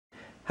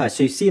Hi,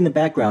 so you see in the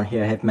background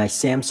here I have my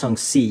Samsung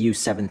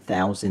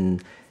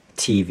CU7000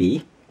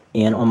 TV,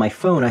 and on my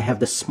phone I have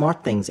the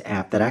SmartThings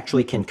app that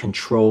actually can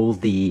control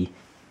the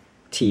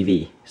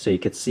TV. So you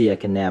could see I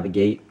can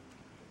navigate,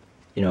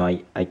 you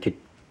know, I could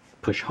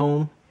push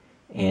home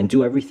and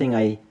do everything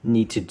I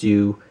need to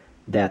do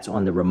that's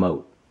on the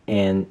remote,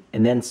 and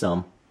then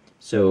some.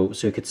 So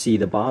you could see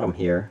the bottom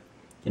here,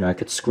 you know, I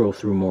could scroll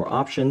through more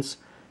options.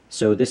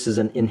 So this is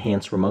an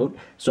enhanced remote.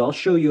 So I'll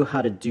show you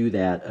how to do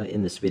that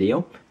in this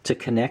video, to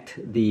connect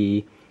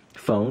the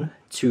phone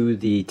to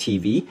the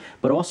TV,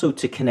 but also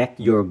to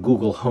connect your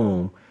Google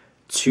Home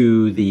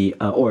to the,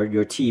 or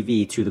your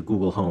TV to the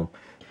Google Home.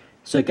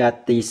 So I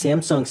got the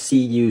Samsung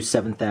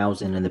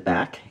CU7000 in the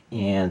back,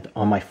 and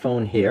on my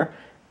phone here,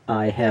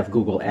 I have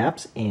Google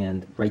Apps,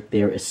 and right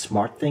there is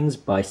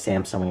SmartThings by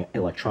Samsung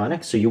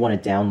Electronics. So you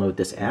want to download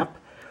this app.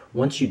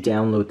 Once you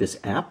download this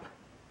app,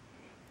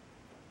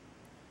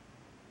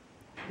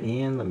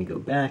 and let me go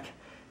back,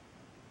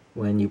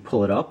 when you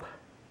pull it up,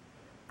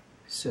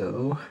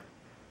 so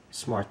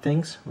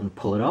SmartThings, I'm going to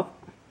pull it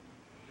up.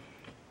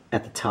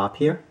 At the top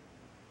here,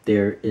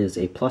 there is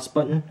a plus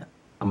button.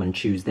 I'm going to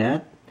choose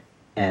that,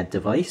 add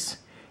device,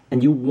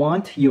 and you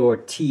want your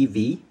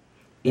TV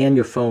and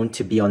your phone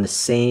to be on the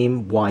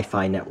same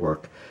Wi-Fi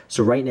network.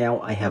 So right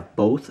now I have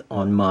both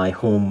on my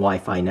home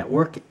Wi-Fi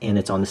network, and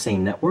it's on the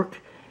same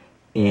network.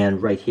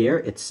 And right here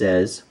it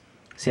says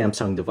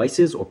Samsung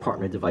devices or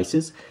partner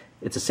devices.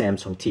 It's a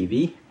Samsung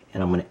TV,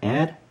 and I'm going to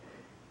add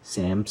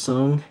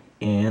Samsung,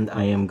 and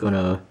I am going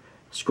to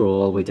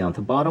scroll all the way down to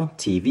the bottom,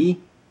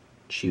 TV,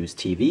 choose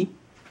TV,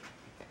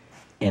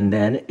 and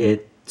then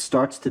it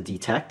starts to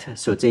detect.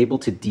 So it's able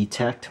to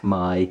detect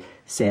my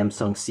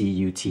Samsung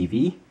CU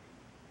TV,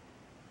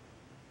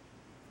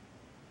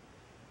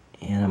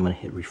 and I'm going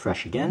to hit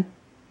refresh again.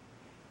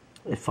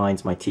 It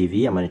finds my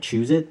TV. I'm going to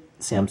choose it,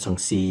 Samsung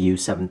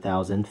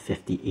CU7000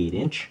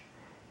 58-inch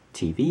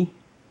TV.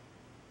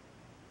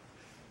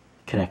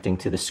 Connecting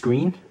to the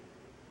screen,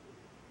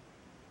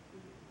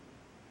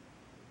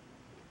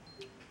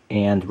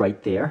 and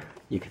right there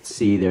you can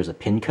see there's a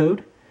PIN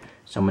code,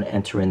 so I'm going to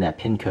enter in that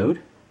PIN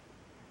code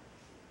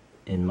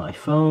in my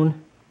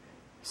phone,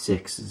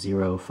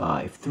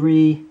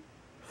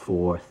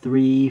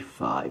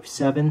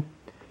 60534357.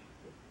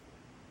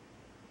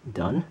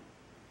 Done.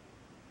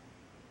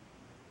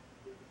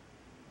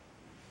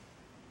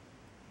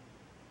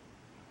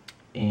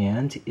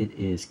 And it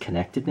is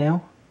connected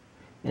now.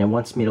 And it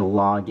wants me to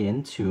log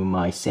in to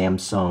my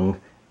Samsung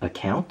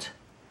account.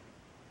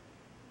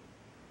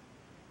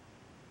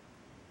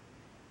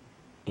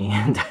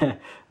 And I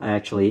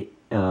actually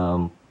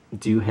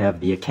do have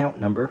the account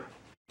number.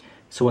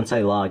 So once I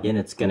log in,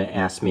 it's going to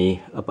ask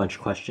me a bunch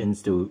of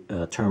questions, do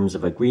terms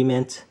of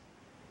agreement,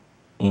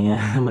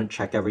 and I'm going to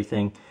check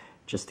everything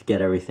just to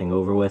get everything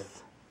over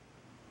with.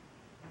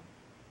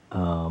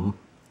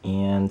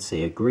 And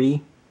say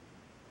agree.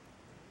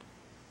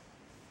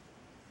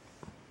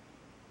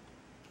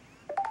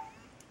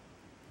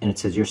 And it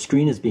says your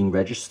screen is being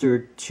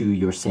registered to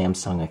your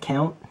Samsung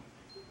account.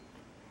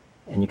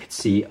 And you can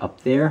see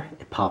up there,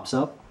 it pops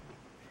up,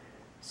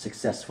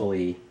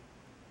 successfully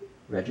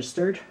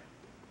registered.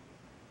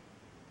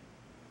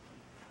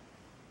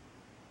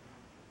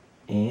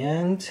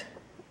 And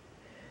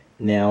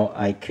now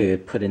I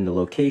could put in the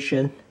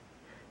location,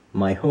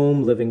 my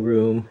home, living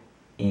room,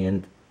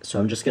 and so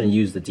I'm just going to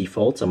use the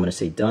defaults. I'm going to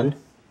say done.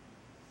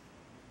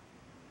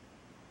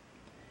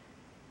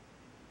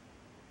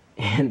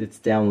 And it's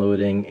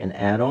downloading an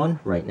add-on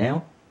right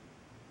now.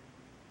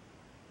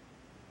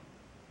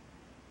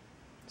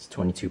 It's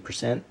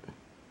 22%.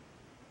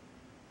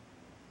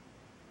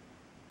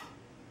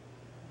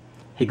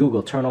 Hey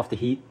Google, turn off the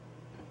heat.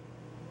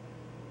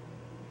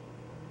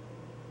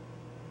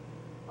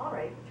 All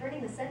right,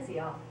 turning the Sensi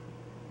off.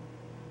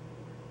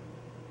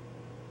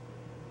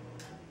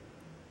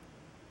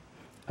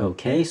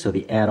 Okay, so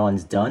the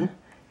add-on's done.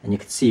 And you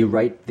can see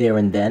right there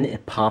and then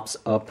it pops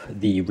up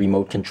the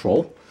remote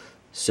control.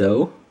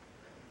 So,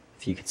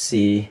 if you could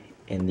see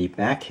in the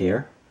back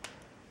here,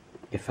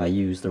 if I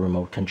use the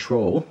remote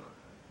control,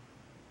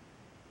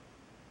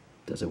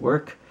 does it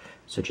work?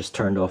 So just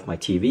turned off my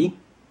TV,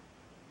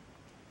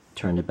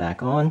 turned it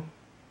back on,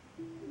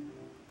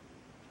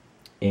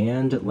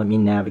 and let me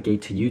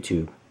navigate to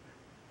YouTube.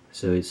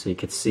 So you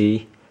could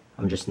see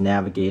I'm just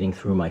navigating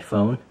through my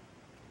phone.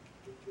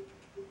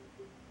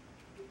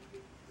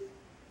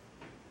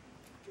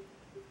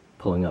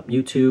 Pulling up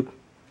YouTube,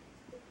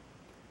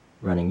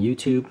 running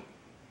YouTube,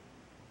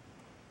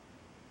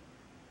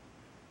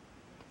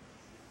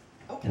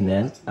 and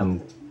then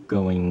I'm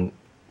going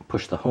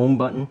push the home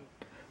button.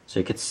 So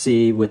you could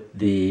see with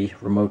the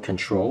remote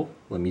control,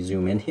 let me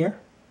zoom in here.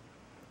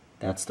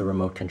 That's the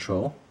remote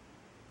control.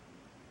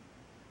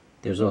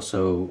 There's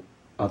also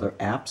other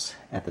apps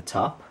at the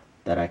top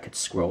that I could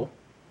scroll.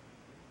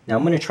 Now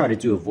I'm going to try to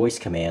do a voice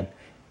command,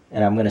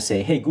 and I'm going to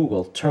say, hey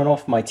Google, turn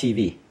off my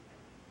TV.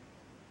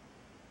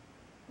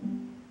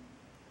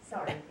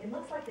 Sorry, it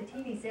looks like the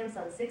TV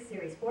Samsung 6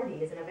 Series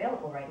 4D isn't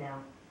available right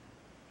now.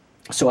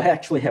 So I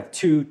actually have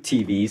two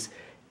TVs,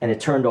 and it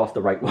turned off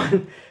the right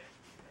one.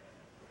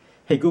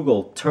 Hey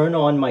Google, turn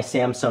on my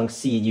Samsung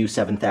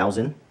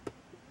CU7000.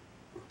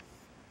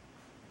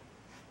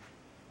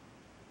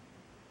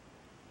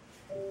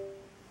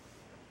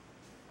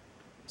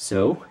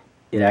 So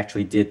it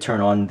actually did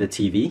turn on the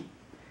TV,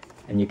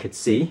 and you could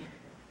see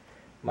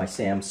my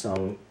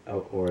Samsung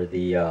or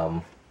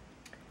the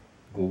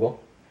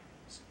Google.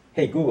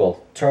 Hey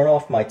Google, turn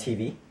off my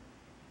TV.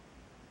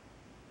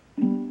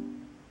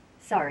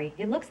 Sorry,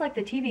 it looks like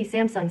the TV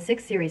Samsung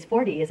 6 Series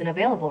 40 isn't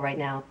available right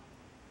now.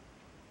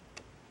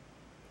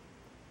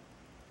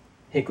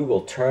 Hey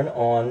Google, turn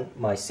on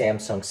my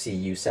Samsung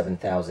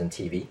CU7000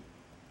 TV.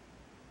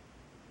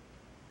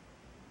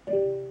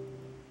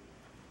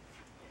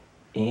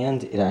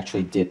 And it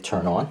actually did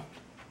turn on.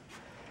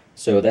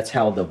 So that's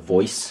how the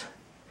voice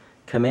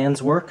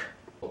commands work.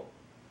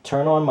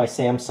 Turn on my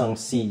Samsung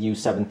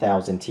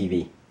CU7000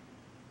 TV.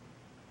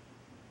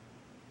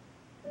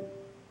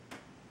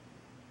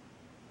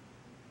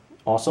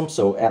 Awesome,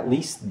 so at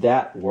least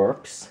that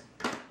works.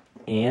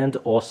 And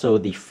also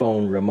the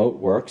phone remote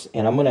works.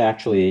 And I'm going to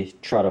actually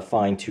try to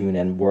fine tune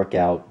and work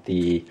out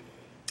the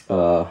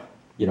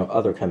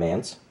other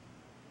commands.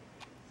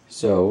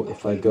 So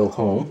if I go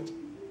home,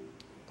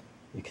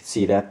 you can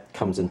see that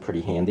comes in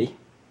pretty handy.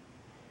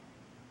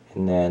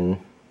 And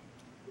then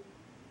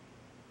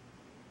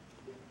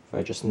if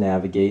I just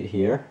navigate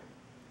here,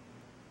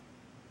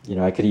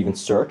 I could even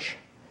search.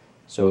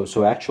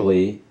 So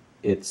actually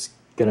it's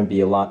going to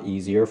be a lot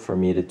easier for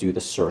me to do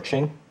the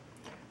searching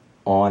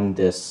on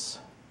this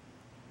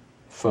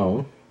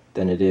phone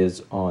than it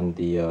is on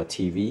the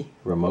TV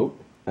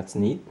remote. That's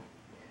neat.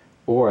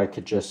 Or I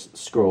could just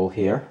scroll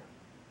here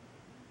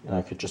and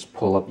I could just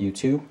pull up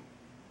YouTube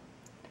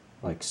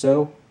like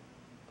so.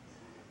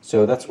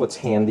 So that's what's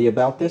handy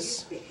about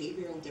this.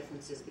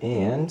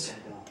 And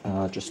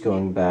just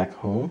going back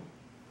home.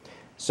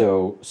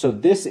 So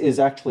this is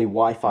actually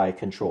Wi-Fi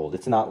controlled.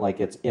 It's not like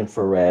it's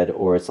infrared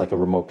or it's like a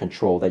remote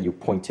control that you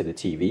point to the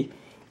TV.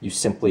 You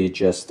simply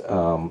just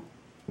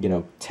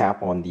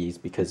tap on these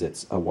because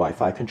it's a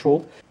Wi-Fi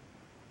controlled.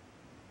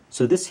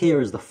 So this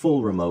here is the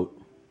full remote.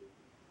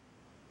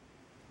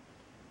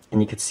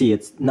 And you can see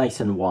it's nice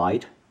and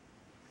wide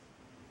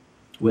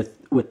with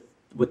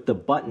the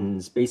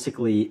buttons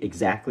basically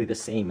exactly the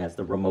same as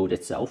the remote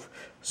itself.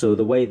 So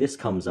the way this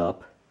comes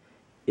up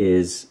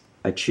is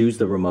I choose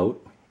the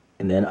remote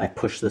and then I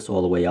push this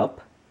all the way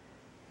up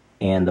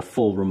and the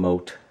full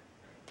remote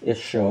is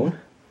shown,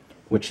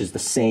 which is the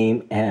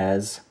same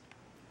as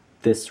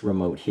this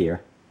remote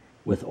here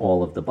with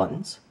all of the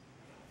buttons.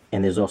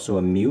 And there's also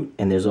a mute,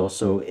 and there's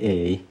also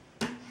a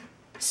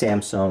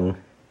Samsung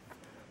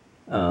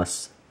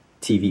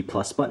TV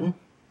Plus button.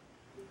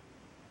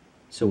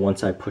 So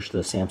once I push the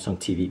Samsung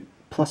TV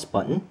Plus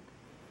button,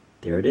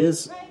 there it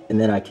is, and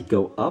then I could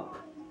go up.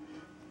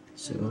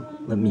 So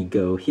let me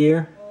go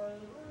here,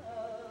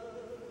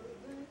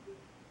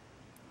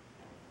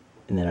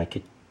 and then I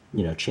could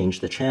change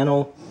the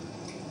channel.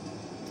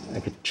 I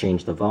could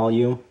change the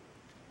volume,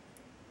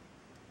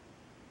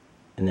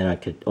 and then I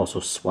could also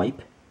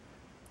swipe.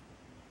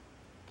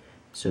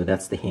 So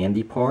that's the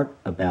handy part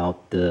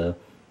about the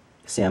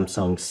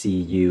Samsung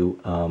CU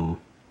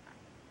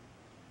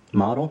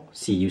model,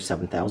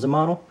 CU7000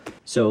 model.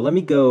 So let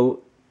me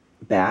go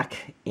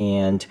back,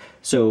 and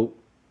so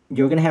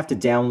you're going to have to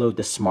download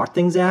the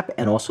SmartThings app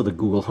and also the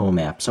Google Home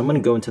app. So I'm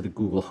going to go into the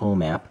Google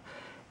Home app,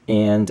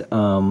 and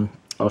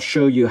I'll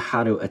show you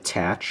how to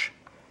attach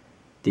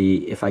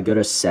if I go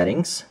to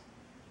Settings,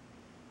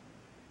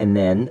 and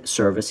then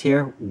Service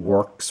here,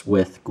 Works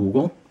with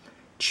Google,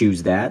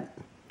 choose that.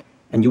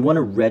 And you want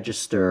to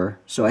register,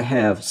 so I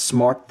have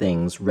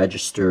SmartThings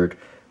registered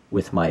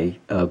with my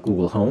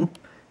Google Home.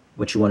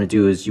 What you want to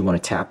do is you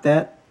want to tap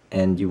that,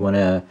 and you want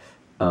to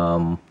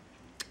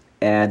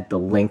add the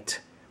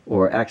linked,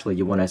 or actually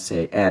you want to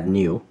say add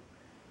new,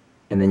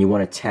 and then you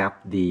want to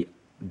tap the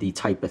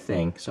type of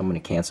thing. So I'm going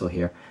to cancel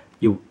here.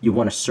 You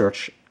want to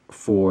search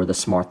for the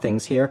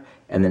SmartThings here,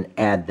 and then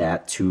add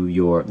that to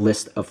your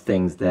list of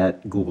things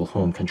that Google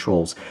Home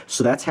controls.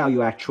 So that's how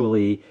you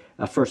actually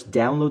first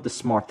download the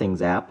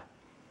SmartThings app,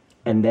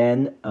 and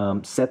then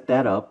set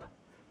that up,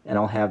 and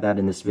I'll have that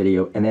in this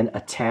video, and then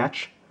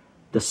attach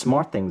the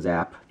SmartThings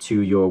app to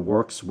your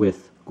Works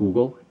with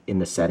Google in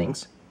the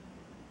settings,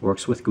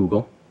 Works with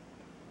Google,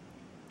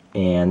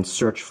 and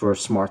search for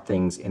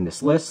SmartThings in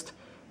this list,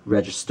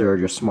 register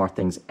your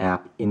SmartThings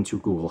app into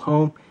Google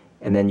Home,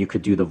 and then you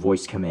could do the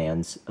voice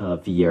commands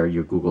via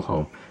your Google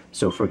Home.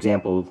 So for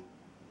example,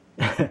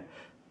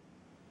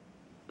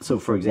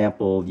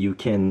 you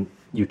can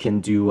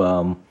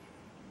do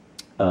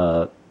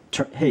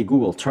hey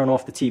Google, turn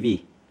off the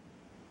TV.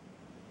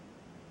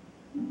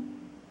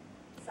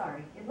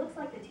 Sorry, it looks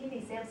like the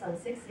TV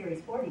Samsung 6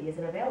 Series 40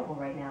 isn't available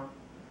right now.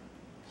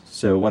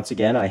 So once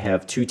again, I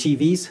have two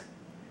TVs.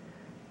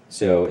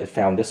 So it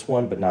found this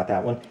one, but not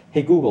that one.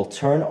 Hey Google,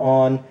 turn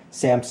on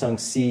Samsung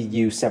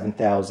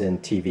CU7000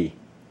 TV.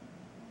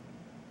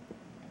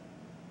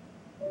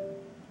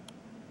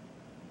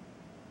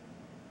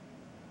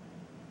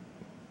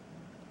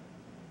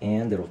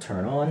 And it'll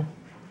turn on.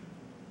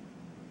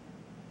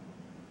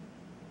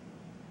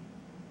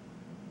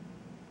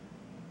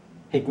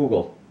 Hey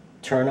Google,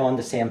 turn on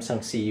the Samsung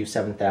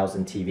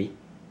CU7000 TV.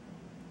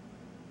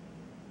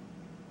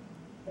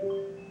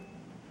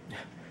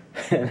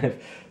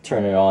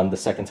 Turn it on the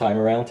second time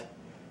around.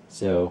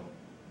 So,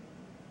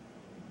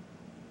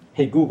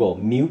 hey Google,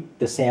 mute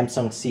the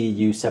Samsung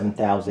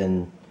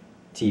CU7000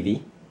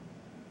 TV.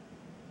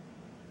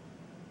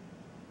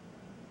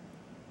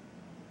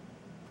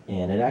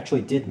 And it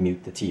actually did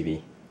mute the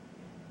TV.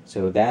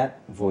 So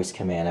that voice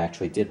command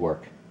actually did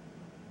work.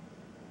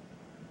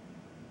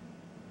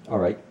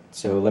 Alright,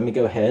 so let me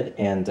go ahead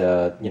and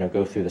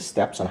go through the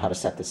steps on how to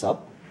set this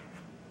up.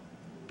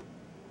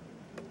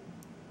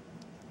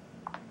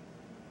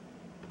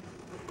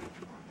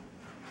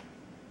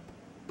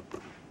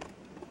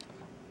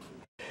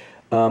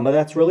 But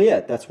that's really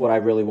it. That's what I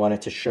really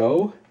wanted to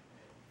show.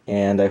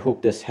 And I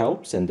hope this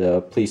helps. And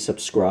please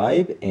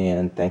subscribe.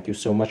 And thank you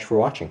so much for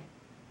watching.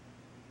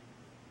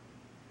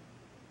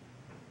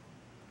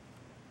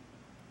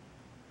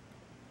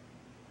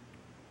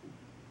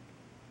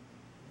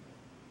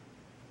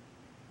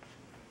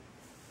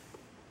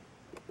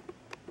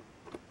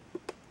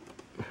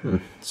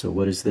 So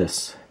what is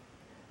this?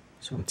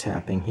 So I'm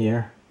tapping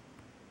here.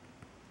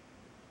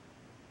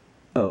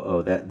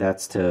 Oh,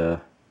 that's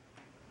to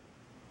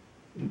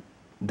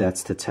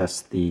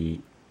test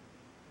the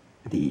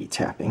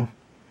tapping.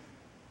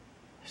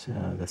 So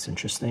that's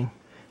interesting.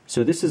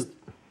 So this is